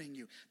warning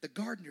you. The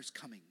gardener's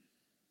coming.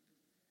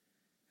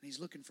 And he's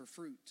looking for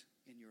fruit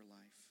in your life.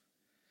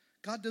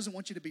 God doesn't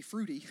want you to be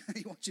fruity.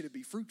 He wants you to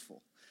be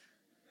fruitful.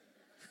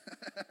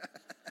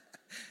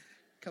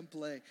 Come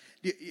play.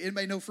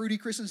 Anybody know fruity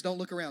Christians? Don't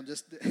look around.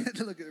 Just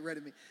look right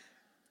at me.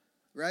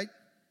 Right?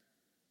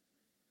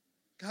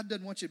 God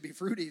doesn't want you to be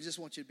fruity. He just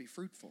wants you to be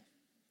fruitful.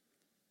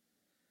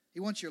 He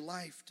wants your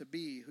life to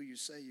be who you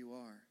say you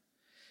are.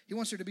 He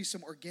wants there to be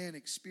some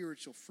organic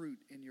spiritual fruit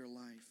in your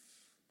life.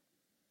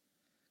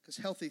 Because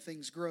healthy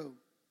things grow.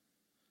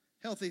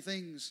 Healthy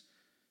things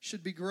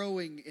should be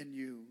growing in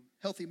you.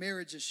 Healthy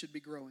marriages should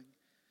be growing.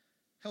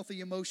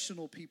 Healthy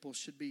emotional people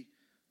should be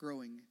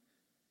growing.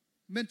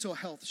 Mental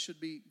health should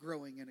be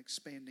growing and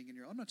expanding in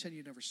your life. I'm not telling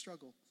you never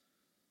struggle.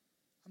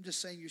 I'm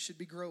just saying you should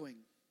be growing.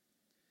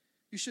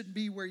 You shouldn't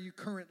be where you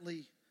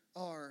currently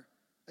are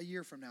a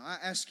year from now. I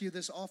ask you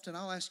this often.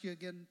 I'll ask you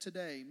again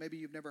today. Maybe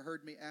you've never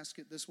heard me ask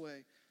it this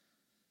way.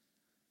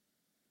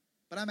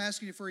 But I'm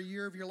asking you for a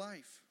year of your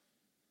life.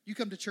 You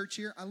come to church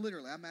here,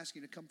 I'm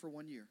asking you to come for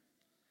 1 year.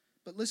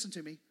 But listen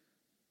to me.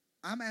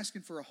 I'm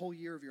asking for a whole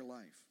year of your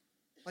life.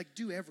 Like,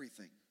 do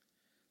everything.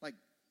 Like,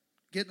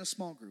 get in a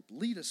small group,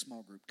 lead a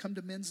small group, come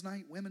to men's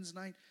night, women's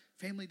night,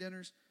 family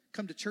dinners,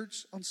 come to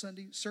church on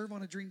Sunday, serve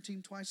on a dream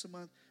team twice a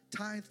month,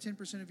 tithe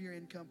 10% of your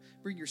income,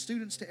 bring your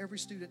students to every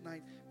student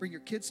night, bring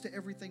your kids to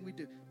everything we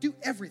do. Do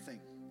everything,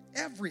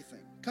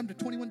 everything. Come to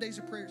 21 days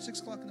of prayer at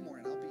 6 o'clock in the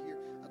morning. I'll be here.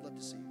 I'd love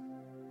to see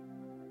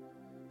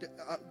you.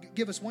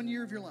 Give us 1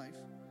 year of your life.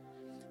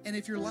 And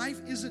if your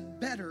life isn't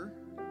better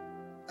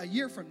a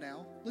year from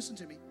now, listen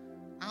to me,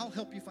 I'll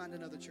help you find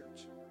another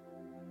church.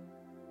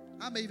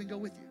 I may even go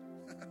with you.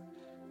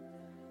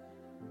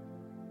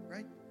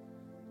 Right?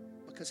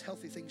 Because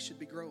healthy things should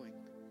be growing.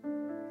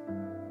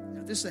 And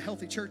if this is a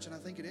healthy church, and I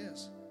think it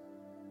is,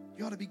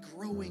 you ought to be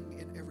growing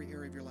in every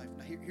area of your life.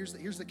 Now, here's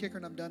the kicker,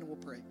 and I'm done, and we'll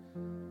pray.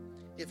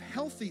 If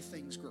healthy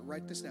things grow,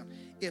 write this down.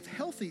 If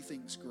healthy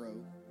things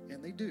grow,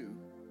 and they do,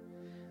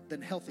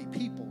 then healthy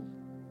people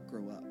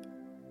grow up.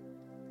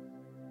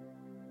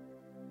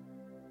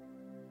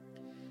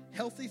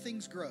 Healthy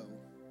things grow,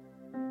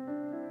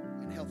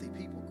 and healthy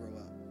people grow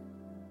up.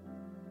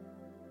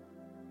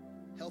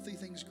 Healthy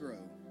things grow,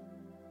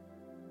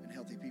 and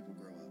healthy people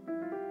grow up.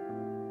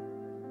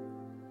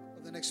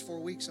 Over the next 4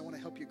 weeks, I want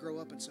to help you grow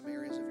up in some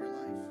areas of your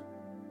life.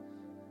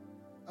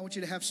 I want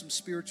you to have some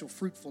spiritual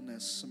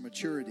fruitfulness, some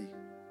maturity.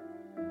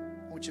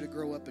 I want you to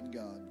grow up in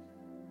God.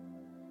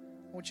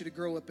 I want you to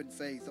grow up in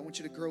faith. I want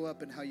you to grow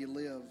up in how you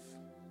live.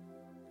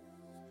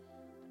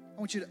 I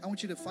want you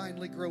to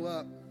finally grow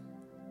up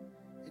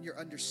in your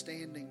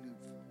understanding of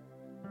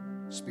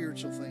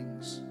spiritual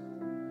things.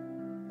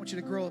 I want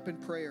you to grow up in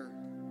prayer.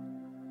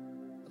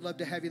 I'd love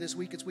to have you this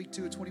week. It's week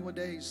 2 of 21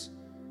 days.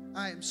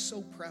 I am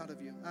so proud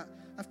of you.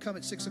 I've come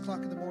at 6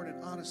 o'clock in the morning.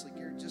 Honestly,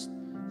 Gary, I just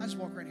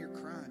walk around here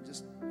crying.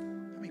 Just,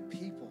 how many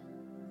people?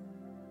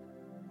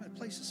 The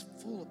place is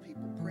full of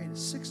people praying at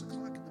 6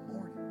 o'clock in the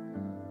morning.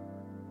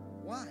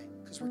 Why?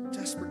 Because we're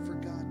desperate for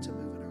God to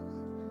move in our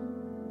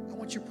life. I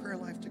want your prayer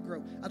life to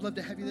grow. I'd love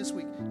to have you this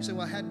week. You say,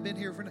 well, I hadn't been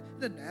here for... It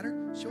doesn't matter.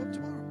 Show up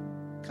tomorrow.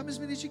 Come as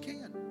many as you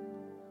can.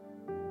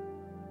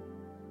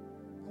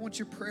 I want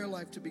your prayer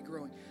life to be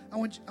growing. I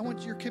want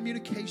your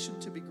communication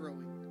to be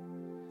growing.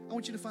 I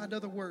want you to find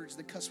other words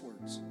than cuss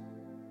words.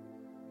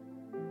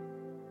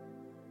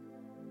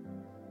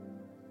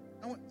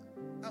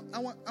 I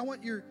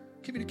want your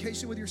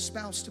communication with your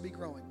spouse to be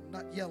growing,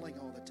 not yelling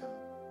all the time.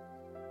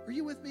 Are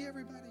you with me,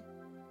 everybody?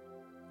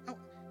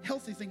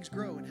 Healthy things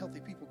grow and healthy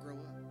people grow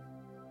up.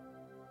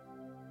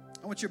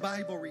 I want your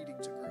Bible reading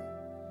to grow.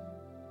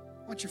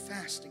 I want your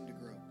fasting to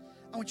grow.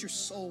 I want your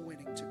soul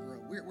winning to grow.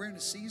 We're in a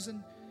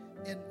season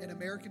in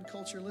American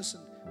culture,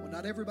 listen, well,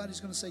 not everybody's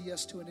going to say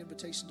yes to an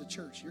invitation to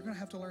church. You're going to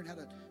have to learn how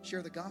to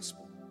share the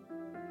gospel.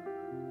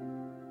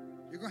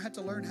 You're going to have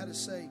to learn how to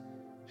say,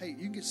 hey,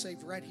 you can get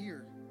saved right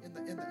here in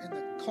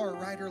the car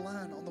rider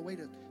line on the way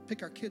to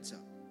pick our kids up.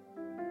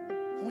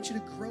 I want you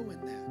to grow in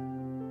that.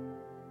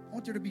 I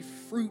want there to be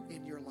fruit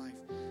in your life.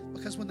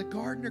 Because when the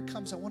gardener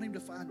comes, I want him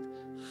to find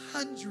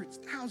hundreds,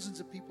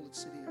 thousands of people at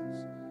City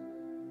Hills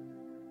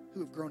who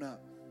have grown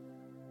up,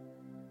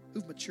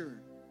 who've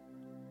matured.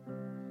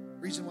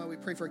 The reason why we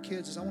pray for our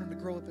kids is I want them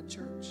to grow up in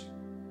church.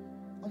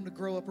 I want them to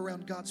grow up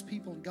around God's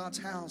people and God's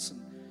house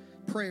and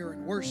prayer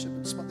and worship.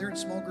 And they're in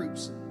small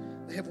groups.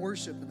 And they have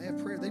worship and they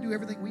have prayer. They do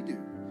everything we do.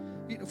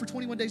 You know, for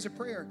 21 days of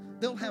prayer,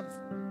 they'll have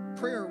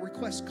prayer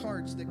request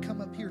cards that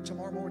come up here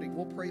tomorrow morning.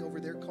 We'll pray over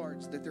their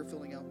cards that they're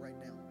filling out right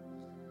now.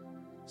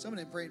 Some of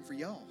them praying for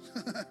y'all.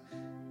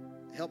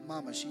 Help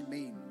mama, she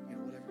mean,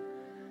 whatever.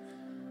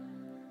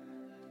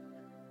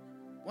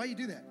 Why you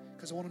do that?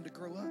 Because I want them to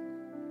grow up.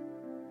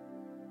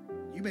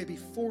 You may be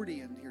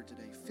 40 in here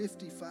today,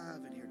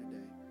 55 in here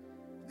today.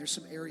 There's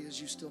some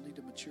areas you still need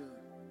to mature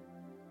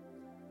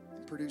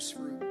and produce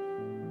fruit.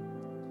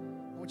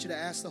 I want you to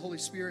ask the Holy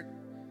Spirit,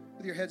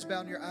 with your heads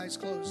bowed and your eyes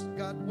closed,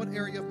 God, what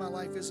area of my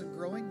life isn't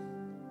growing?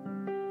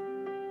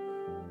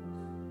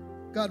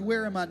 God,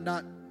 where am I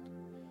not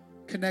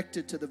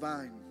connected to the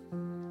vine?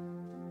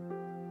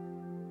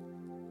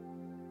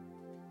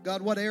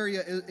 God, what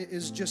area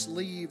is just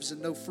leaves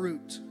and no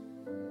fruit?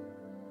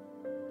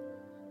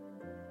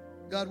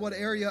 God, what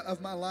area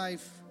of my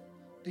life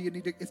do you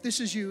need to, if this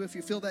is you, if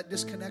you feel that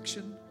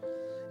disconnection,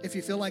 if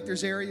you feel like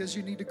there's areas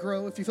you need to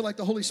grow, if you feel like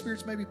the Holy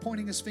Spirit's maybe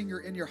pointing his finger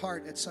in your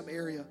heart at some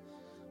area,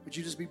 would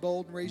you just be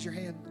bold and raise your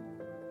hand?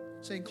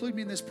 Say, include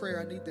me in this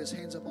prayer. I need this.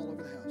 Hands up all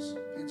over the house.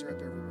 Hands are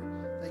up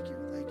everywhere. Thank you,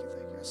 thank you,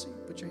 thank you. I see you.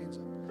 Put your hands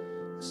up.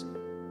 I see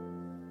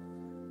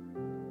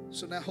you.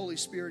 So now, Holy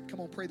Spirit, come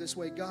on, pray this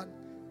way. God,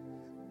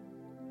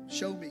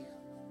 show me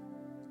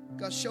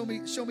God, show me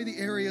the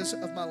areas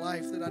of my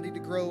life that I need to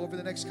grow over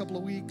the next couple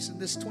of weeks in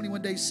this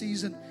 21-day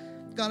season.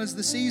 God, as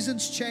the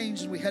seasons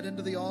change and we head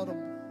into the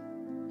autumn,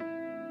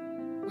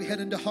 we head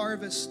into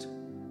harvest,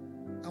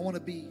 I want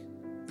to be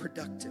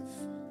productive.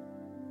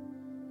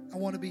 I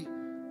want to be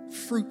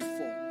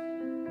fruitful.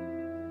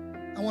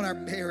 I want our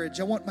marriage.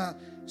 I want my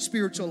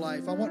spiritual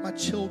life. I want my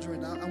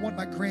children. I want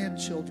my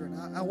grandchildren.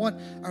 I want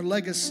our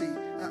legacy.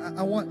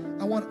 I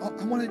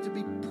want it to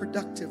be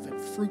productive and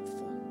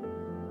fruitful.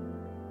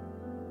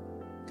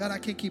 God, I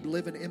can't keep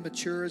living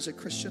immature as a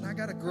Christian. I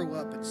got to grow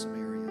up in some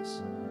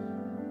areas.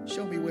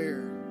 Show me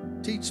where.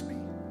 Teach me.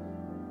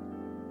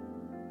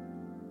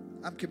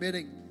 I'm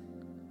committing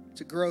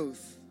to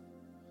growth.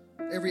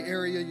 Every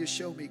area you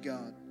show me,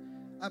 God.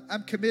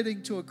 I'm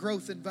committing to a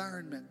growth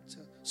environment, to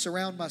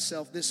surround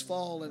myself this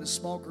fall in a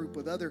small group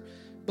with other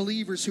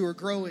believers who are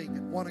growing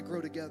and want to grow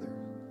together.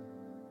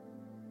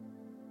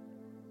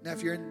 Now,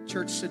 if you're in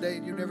church today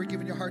and you've never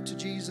given your heart to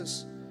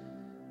Jesus,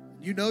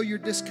 you know you're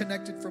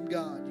disconnected from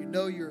God. You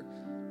know you're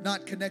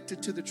not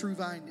connected to the true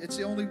vine. It's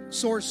the only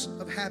source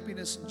of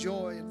happiness and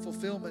joy and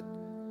fulfillment.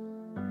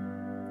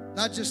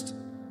 Not just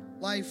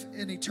life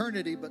in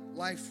eternity, but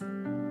life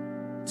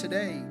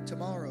today,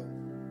 tomorrow.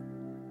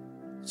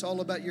 It's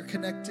all about you're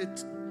connected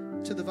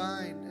to the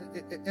vine.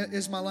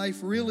 Is my life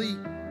really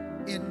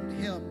in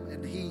Him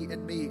and He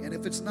and me? And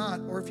if it's not,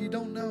 or if you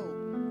don't know,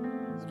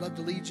 I'd love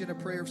to lead you in a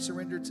prayer of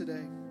surrender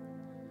today.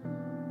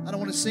 I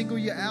don't want to single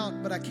you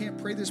out, but I can't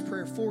pray this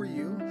prayer for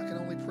you. I can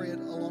only pray it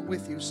along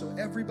with you. So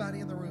everybody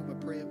in the room, I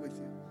pray it with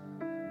you.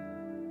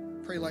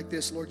 Pray like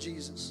this: Lord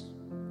Jesus,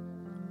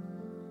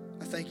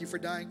 I thank you for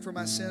dying for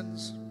my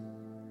sins.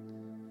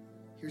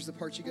 Here's the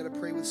part you got to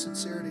pray with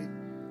sincerity.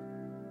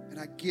 And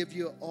I give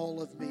you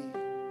all of me.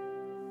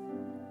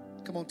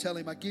 Come on, tell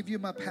Him, I give you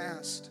my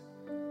past.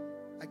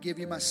 I give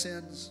you my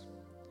sins,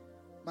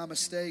 my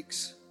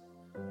mistakes,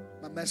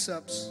 my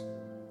mess-ups,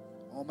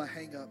 all my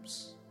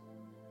hang-ups.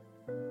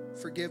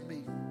 Forgive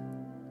me.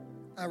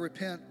 I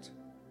repent.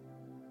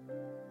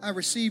 I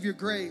receive your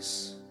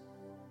grace,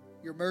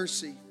 your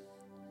mercy,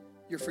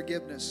 your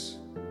forgiveness.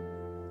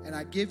 And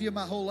I give you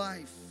my whole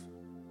life.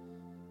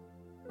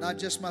 Not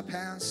just my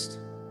past,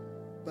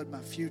 but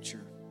my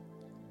future,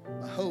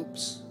 my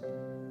hopes,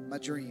 my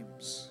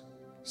dreams.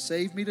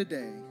 Save me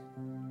today.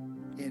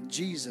 In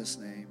Jesus'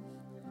 name.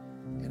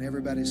 And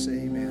everybody say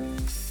amen.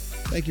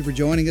 Thank you for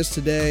joining us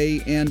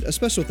today, and a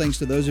special thanks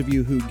to those of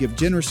you who give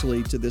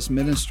generously to this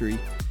ministry.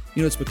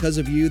 You know, it's because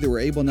of you that we're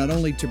able not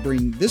only to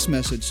bring this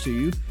message to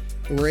you,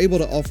 but we're able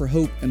to offer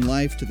hope and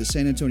life to the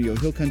San Antonio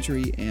Hill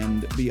Country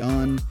and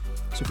beyond.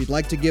 So if you'd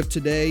like to give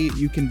today,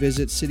 you can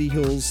visit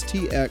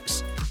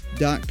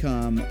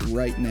cityhillstx.com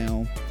right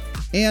now.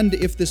 And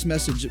if this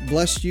message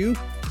blessed you,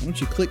 why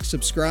don't you click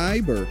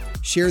subscribe or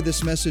share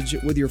this message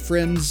with your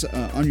friends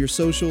on your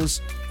socials.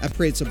 I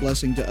pray it's a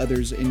blessing to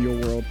others in your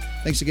world.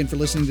 Thanks again for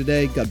listening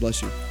today. God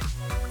bless you.